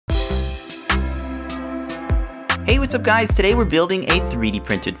Hey, what's up guys? Today we're building a 3D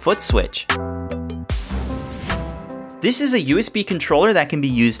printed foot switch. This is a USB controller that can be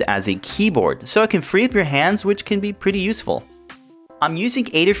used as a keyboard, so it can free up your hands, which can be pretty useful. I'm using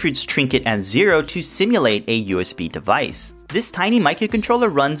Adafruit's Trinket M0 to simulate a USB device. This tiny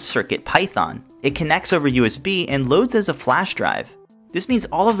microcontroller runs CircuitPython. It connects over USB and loads as a flash drive. This means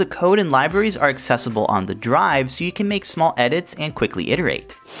all of the code and libraries are accessible on the drive, so you can make small edits and quickly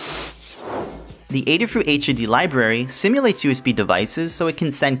iterate. The Adafruit HUD library simulates USB devices so it can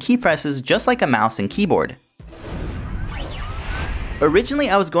send keypresses just like a mouse and keyboard. Originally,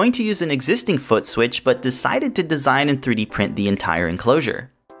 I was going to use an existing foot switch, but decided to design and 3D print the entire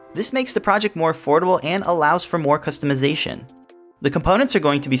enclosure. This makes the project more affordable and allows for more customization. The components are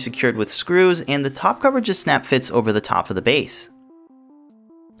going to be secured with screws, and the top cover just snap fits over the top of the base.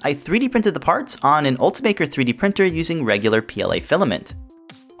 I 3D printed the parts on an Ultimaker 3D printer using regular PLA filament.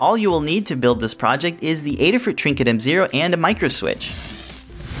 All you will need to build this project is the Adafruit Trinket M0 and a microswitch.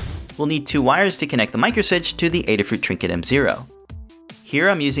 We'll need 2 wires to connect the microswitch to the Adafruit Trinket M0. Here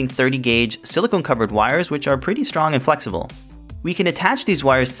I'm using 30 gauge silicone covered wires, which are pretty strong and flexible. We can attach these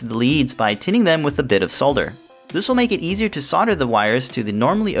wires to the leads by tinning them with a bit of solder. This will make it easier to solder the wires to the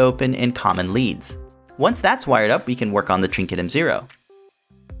normally open and common leads. Once that's wired up, we can work on the Trinket M0.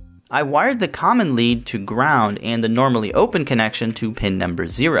 I wired the common lead to ground and the normally open connection to pin number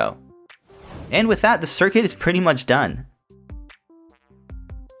 0. And with that, the circuit is pretty much done.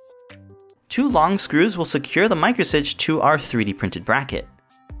 2 long screws will secure the microswitch to our 3D printed bracket,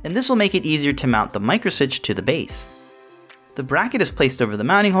 and this will make it easier to mount the microswitch to the base. The bracket is placed over the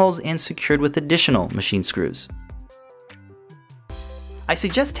mounting holes and secured with additional machine screws. I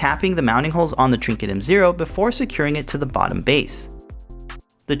suggest tapping the mounting holes on the Trinket M0 before securing it to the bottom base.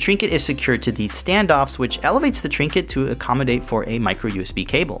 The Trinket is secured to these standoffs, which elevates the Trinket to accommodate for a micro USB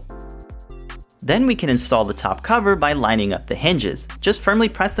cable. Then we can install the top cover by lining up the hinges. Just firmly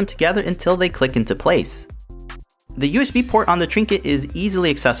press them together until they click into place. The USB port on the Trinket is easily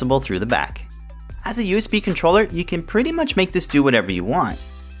accessible through the back. As a USB controller, you can pretty much make this do whatever you want.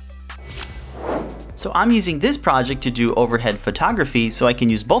 So I'm using this project to do overhead photography so I can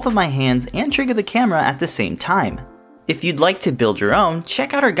use both of my hands and trigger the camera at the same time. If you'd like to build your own,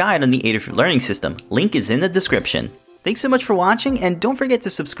 check out our guide on the Adafruit Learning System. Link is in the description. Thanks so much for watching, and don't forget to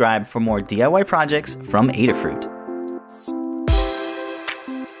subscribe for more DIY projects from Adafruit.